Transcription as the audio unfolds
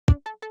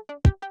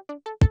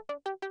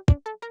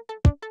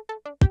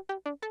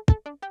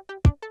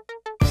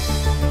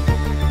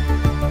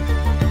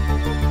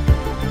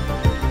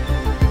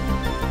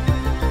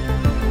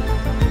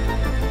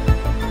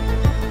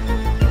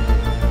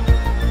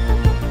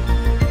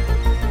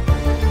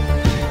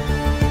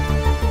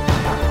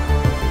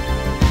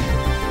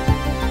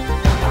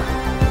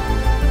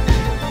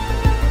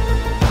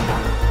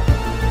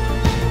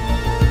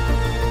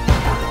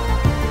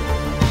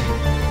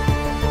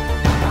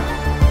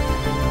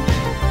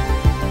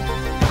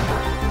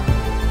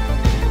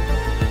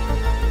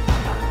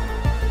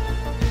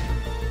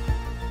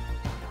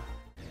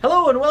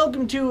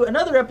welcome to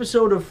another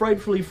episode of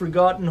Frightfully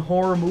Forgotten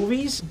Horror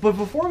Movies. But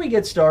before we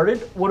get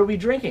started, what are we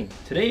drinking?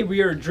 Today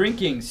we are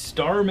drinking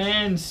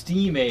Starman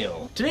Steam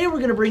Ale. Today we're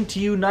going to bring to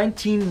you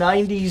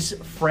 1990s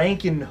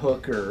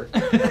Frankenhooker.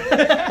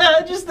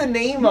 Just the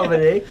name of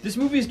it, eh? This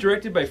movie is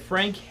directed by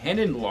Frank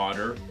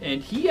Henenlotter,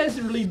 and he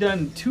hasn't really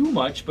done too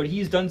much, but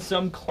he's done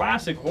some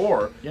classic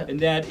horror, and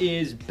that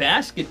is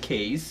Basket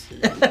Case.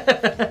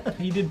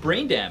 He did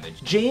Brain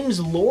Damage. James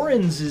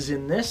Lawrence is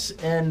in this,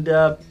 and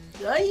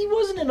he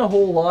wasn't in a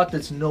whole lot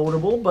that's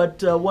notable,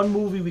 but one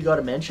movie we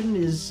gotta mention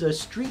is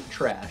Street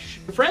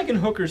Trash.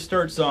 Frankenhooker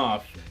starts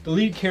off. The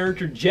lead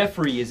character,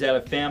 Jeffrey, is at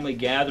a family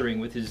gathering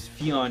with his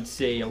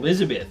fiance,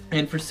 Elizabeth,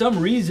 and for some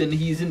reason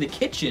he's in the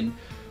kitchen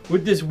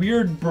with this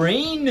weird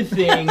brain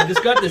thing that's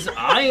got this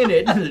eye in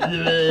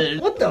it.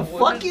 What the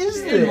fuck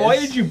is this? And why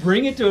did you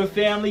bring it to a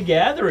family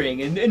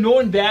gathering? And no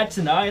one bats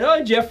an eye.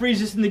 Oh, Jeffrey's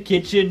just in the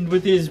kitchen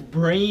with his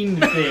brain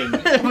thing.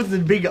 With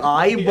the big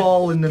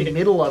eyeball in the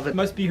middle of it. It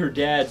must be her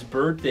dad's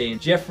birthday, and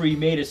Jeffrey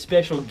made a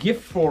special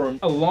gift for him.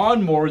 A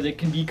lawnmower that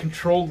can be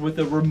controlled with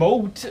a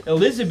remote.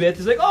 Elizabeth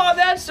is like, oh,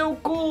 that's so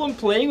cool, and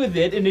playing with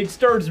it, and it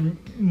starts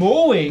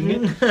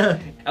mowing.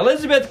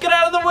 Elizabeth, get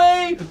out of the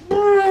way!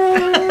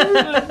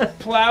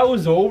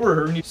 Plows over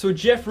her. So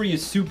Jeffrey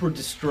is super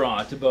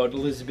distraught about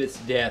Elizabeth's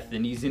death,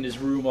 and he's in his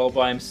room all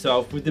by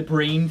himself with the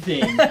brain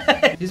thing.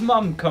 His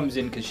mom comes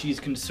in because she's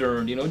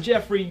concerned. You know,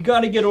 Jeffrey, you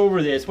gotta get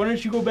over this. Why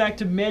don't you go back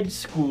to med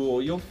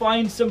school? You'll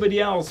find somebody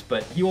else.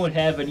 But he won't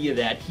have any of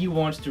that. He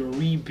wants to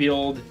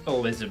rebuild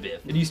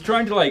Elizabeth. And he's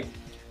trying to, like,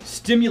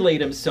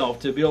 stimulate himself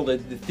to be able to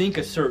think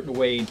a certain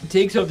way. He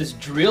takes out this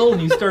drill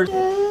and he starts...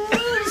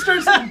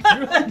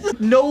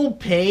 No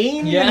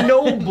pain,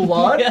 no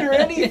blood or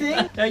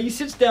anything. He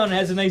sits down and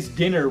has a nice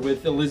dinner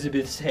with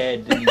Elizabeth's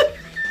head. And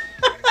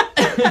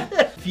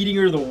feeding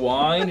her the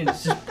wine, and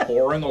it's just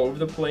pouring all over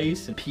the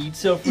place. And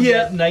pizza from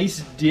that nice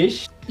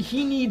dish.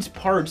 He needs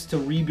parts to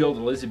rebuild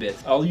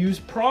Elizabeth. I'll use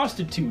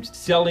prostitutes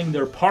selling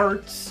their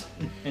parts,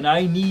 and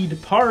I need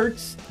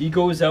parts. He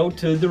goes out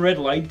to the red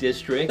light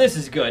district. This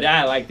is good.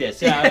 I like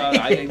this.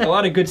 Yeah, a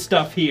lot of good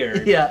stuff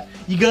here. Yeah.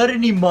 You got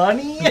any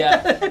money?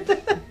 Yeah.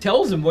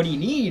 Tells him what he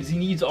needs. He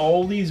needs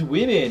all these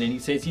women, and he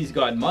says he's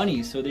got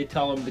money, so they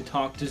tell him to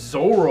talk to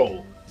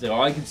Zorro. He's like,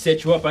 oh, I can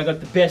set you up. I got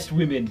the best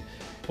women.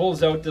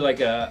 Pulls out like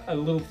a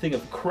little thing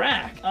of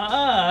crack.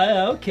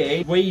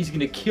 Okay. The way he's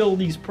gonna kill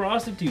these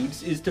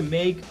prostitutes is to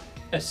make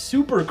a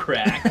super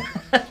crack.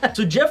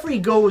 So Jeffrey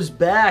goes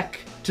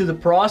back to the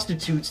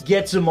prostitutes,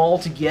 gets them all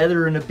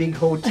together in a big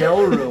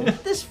hotel room.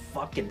 This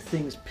fucking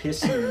thing's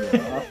pissing me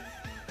off.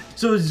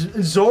 So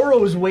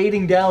Zorro's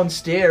waiting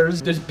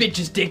downstairs. This bitch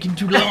is taking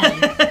too long.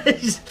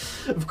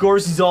 Of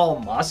course, he's all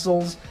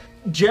muscles.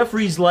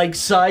 Jeffrey's like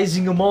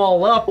sizing them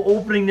all up,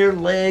 opening their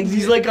legs.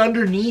 He's like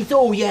underneath.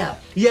 Oh yeah,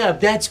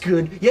 that's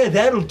good. Yeah,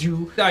 that'll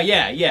do. Oh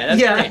yeah,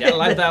 that's great.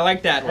 I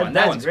like that one.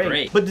 That one's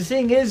great. But the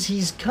thing is,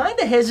 he's kind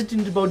of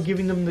hesitant about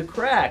giving them the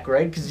crack,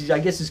 right? Because I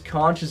guess his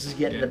conscience is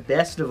getting the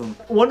best of him.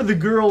 One of the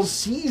girls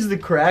sees the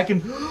crack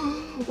and,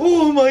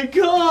 oh my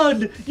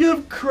God, you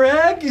have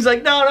crack? He's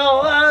like,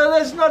 no,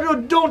 that's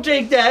not. Don't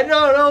take that.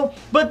 No.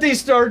 But they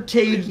start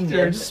taking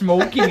it,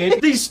 smoking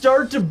it. They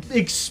start to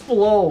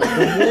explode,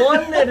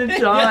 one at a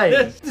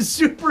time. The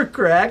super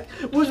crack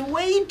was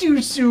way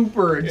too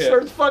super. It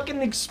starts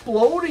fucking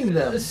exploding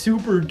them.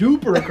 Super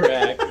duper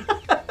crack.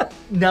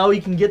 Now he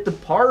can get the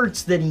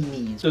parts that he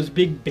needs. Those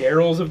big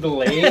barrels of the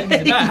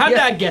legs. How'd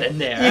that get in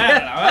there? I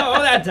don't know.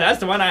 Oh, that's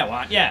the one I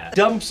want. Yeah.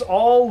 Dumps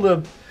all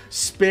the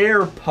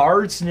spare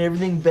parts and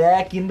everything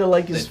back into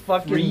like his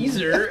fucking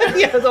freezer.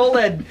 With all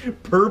that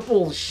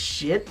purple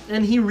shit.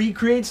 And he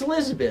recreates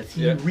Elizabeth.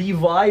 He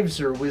revives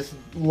her with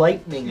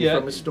lightning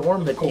from a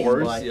storm that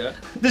came by.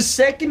 The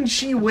second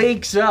she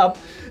wakes up,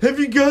 have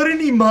you got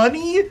any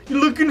money? You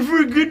looking for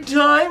a good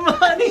time,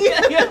 honey?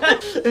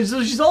 And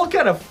so she's all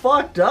kind of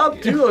fucked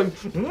up too. Like,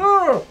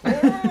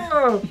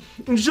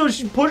 and so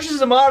she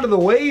pushes him out of the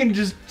way and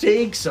just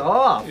takes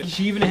off.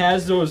 She even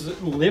has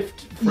those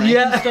lift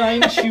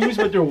Frankenstein shoes,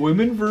 but they're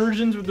women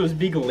versions with those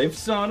big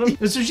lifts on them.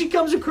 And so she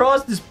comes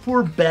across this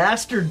poor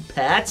bastard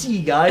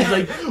Patsy guy. He's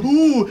like,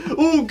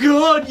 oh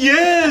God,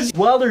 yes!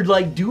 While they're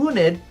like doing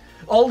it,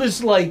 all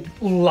this like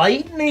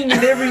lightning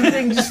and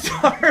everything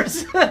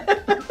starts.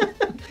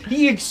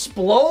 He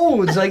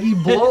explodes, like he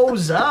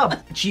blows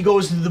up. She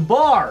goes to the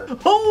bar.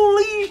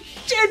 Holy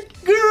shit,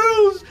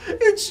 girls!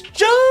 It's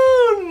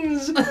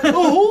Johns! A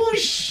whole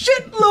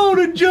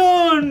shitload of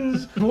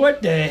Johns!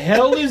 What the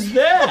hell is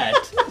that?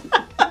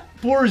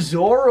 Poor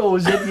Zorro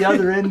is at the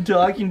other end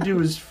talking to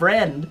his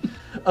friend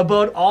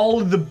about all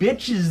of the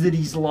bitches that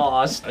he's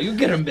lost. Oh, you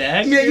get him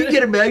back? Yeah, you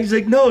get him back. He's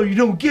like, no, you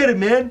don't get it,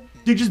 man.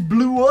 They just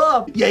blew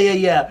up.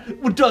 Yeah.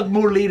 We'll talk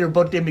more later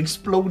about them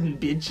exploding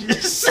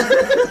bitches.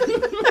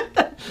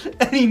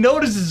 And he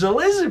notices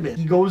Elizabeth.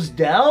 He goes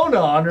down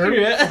on her.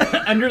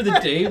 Yeah, under the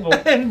table.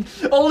 And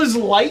all this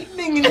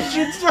lightning and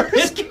shit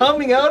starts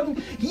coming out, and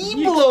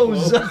he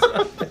blows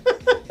up.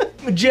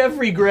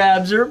 Jeffrey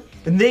grabs her,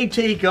 and they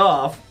take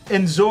off,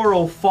 and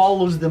Zorro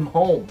follows them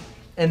home.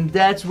 And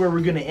that's where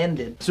we're gonna end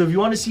it. So if you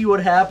want to see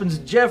what happens,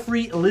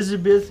 Jeffrey,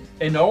 Elizabeth,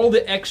 and all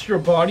the extra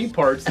body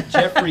parts that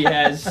Jeffrey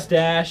has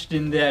stashed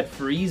in that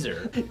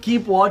freezer.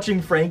 keep watching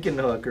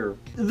Frankenhooker.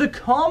 The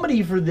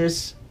comedy for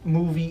this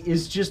movie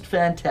is just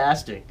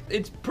fantastic.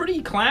 It's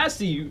pretty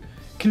classy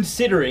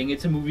considering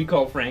it's a movie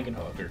called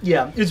Frankenhooker.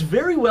 Yeah, it's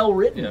very well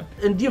written. Yeah.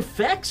 And the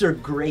effects are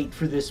great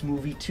for this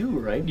movie too,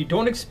 right? You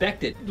don't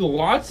expect it.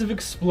 Lots of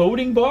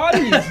exploding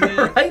bodies.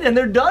 Right, and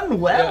they're done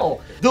well.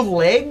 Yeah. The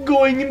leg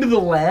going into the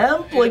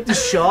lamp, like the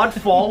shot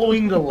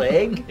following the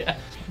leg. Yeah.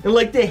 And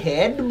like the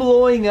head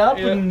blowing up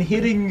Yeah. and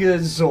hitting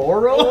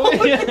Zorro.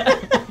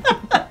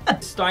 Yeah.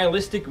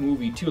 Stylistic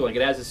movie too, like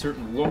it has a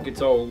certain look.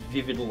 It's all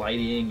vivid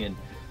lighting and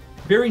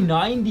very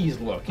 90s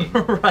looking.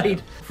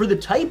 Right. For the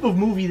type of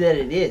movie that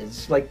it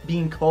is, like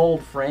being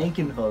called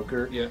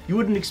Frankenhooker, Yeah. you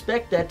wouldn't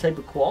expect that type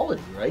of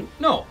quality, right?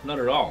 No, not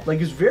at all.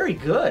 Like, it's very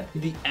good.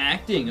 The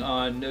acting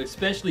on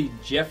especially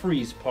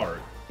Jeffrey's part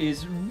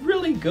is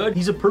really good.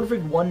 He's a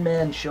perfect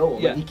one-man show.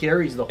 Yeah. Like, he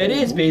carries the whole It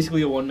is movie.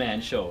 basically a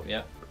one-man show,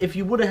 yeah. If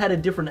you would have had a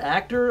different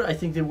actor, I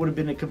think there would have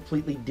been a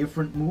completely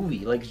different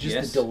movie. Like, just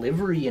Yes. the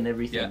delivery and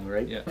everything, Yeah,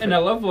 right? yeah. And I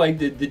love like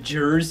the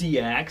Jersey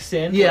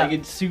accent. Yeah. Like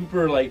it's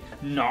super like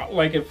not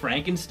like a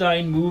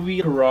Frankenstein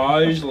movie,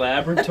 garage,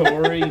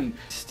 laboratory, and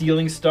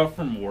stealing stuff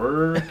from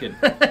work and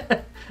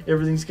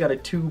Everything's got a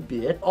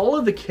 2-bit. All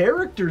of the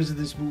characters of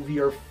this movie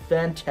are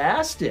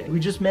fantastic. We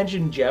just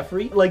mentioned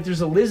Jeffrey. Like,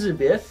 there's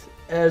Elizabeth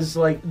as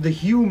like the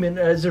human,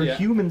 as her Yeah.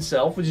 human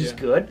self, which is Yeah.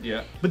 good.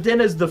 Yeah. But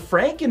then as the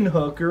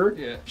Frankenhooker,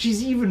 Yeah.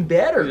 she's even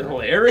better.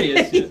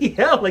 Hilarious.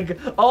 Yeah, like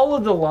all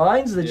of the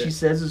lines that Yeah. she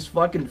says is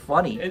fucking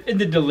funny. And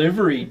the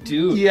delivery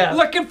too. Yeah.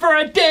 Looking for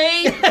a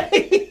date.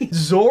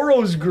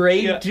 Zorro's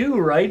great Yeah. too,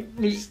 right?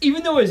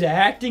 Even though his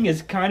acting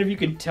is kind of, you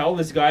can tell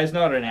this guy's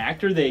not an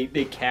actor. They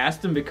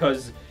cast him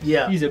because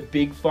Yeah. he's a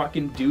big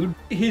fucking dude.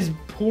 His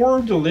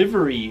poor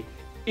delivery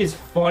is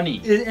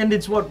funny. And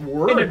it's what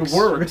works. And it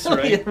works,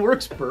 right? It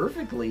works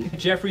perfectly.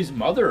 Jeffrey's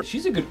mother,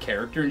 she's a good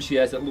character, and she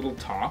has that little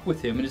talk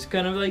with him, and it's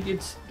kind of like,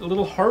 it's a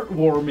little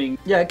heartwarming.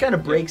 Yeah, it kind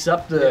of breaks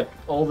up the Yeah.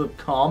 all the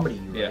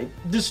comedy, Yeah.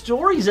 right? The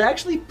story's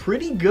actually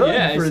pretty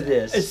good for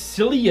this. As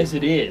silly as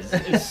it is,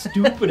 as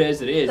stupid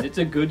as it is, it's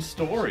a good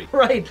story.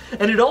 Right,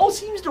 and it all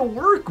seems to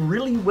work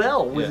really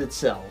well with Yeah.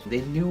 itself.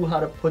 They knew how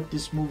to put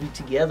this movie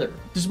together.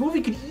 This movie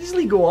could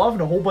easily go off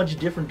in a whole bunch of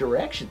different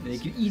directions. And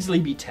it could easily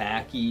be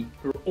tacky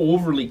or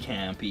overly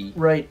campy.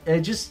 Right, and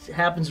it just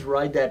happens to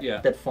ride that, Yeah.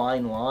 that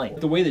fine line.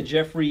 The way that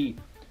Jeffrey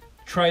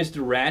tries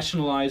to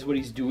rationalize what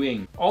he's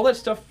doing, all that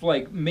stuff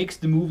like makes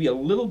the movie a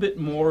little bit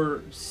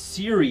more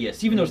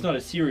serious. Even though it's not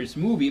a serious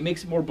movie, it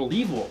makes it more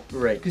believable.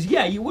 Right. Because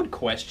yeah, you would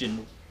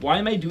question, why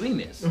am I doing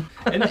this?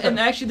 and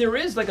actually there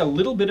is like a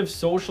little bit of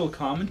social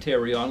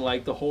commentary on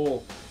like the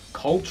whole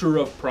culture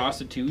of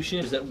prostitution.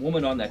 There's that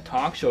woman on that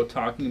talk show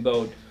talking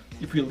about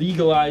if we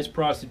legalize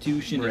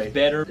prostitution, Right. it's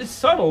better. It's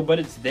subtle, but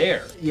it's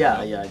there.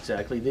 Yeah, you know? yeah,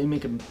 exactly. They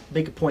make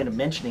a point of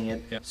mentioning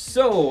it. Yeah.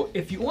 So,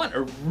 if you want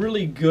a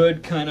really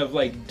good kind of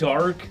like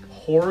dark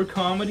horror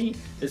comedy,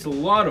 it's a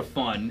lot of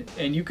fun,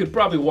 and you could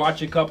probably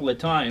watch it a couple of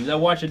times. I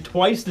watched it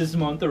twice this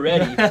month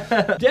already.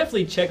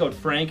 Definitely check out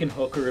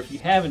Frankenhooker if you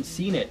haven't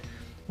seen it.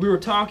 We were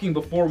talking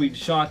before we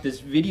shot this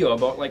video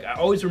about like, I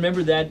always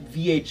remember that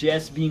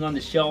VHS being on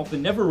the shelf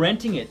and never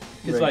renting it.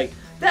 It's Right. like,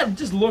 that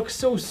just looks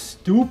so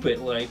stupid.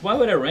 Like, why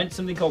would I rent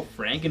something called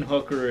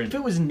Frankenhooker? If And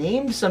it was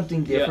named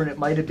something different, it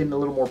might have been a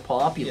little more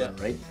popular,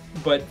 Yeah. right?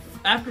 But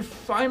after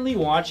finally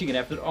watching it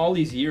after all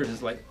these years,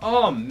 it's like,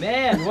 oh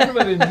man, what have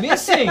I been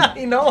missing?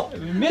 I know. I've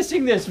been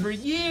missing this for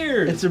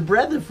years. It's a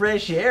breath of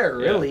fresh air,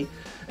 really.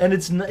 And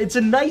it's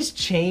a nice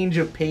change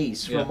of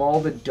pace from Yeah.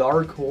 all the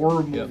dark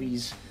horror Yeah.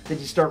 movies that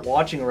you start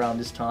watching around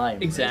this time.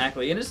 right?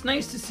 Exactly, and it's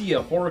nice to see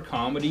a horror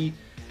comedy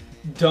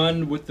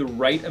done with the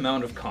right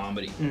amount of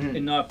comedy Mhm.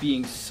 and not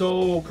being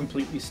so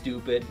completely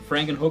stupid.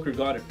 Frankenhooker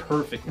got it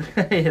perfectly.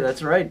 Yeah,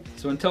 that's right.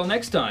 So until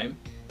next time,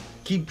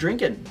 Keep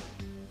drinking.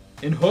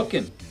 and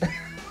hooking.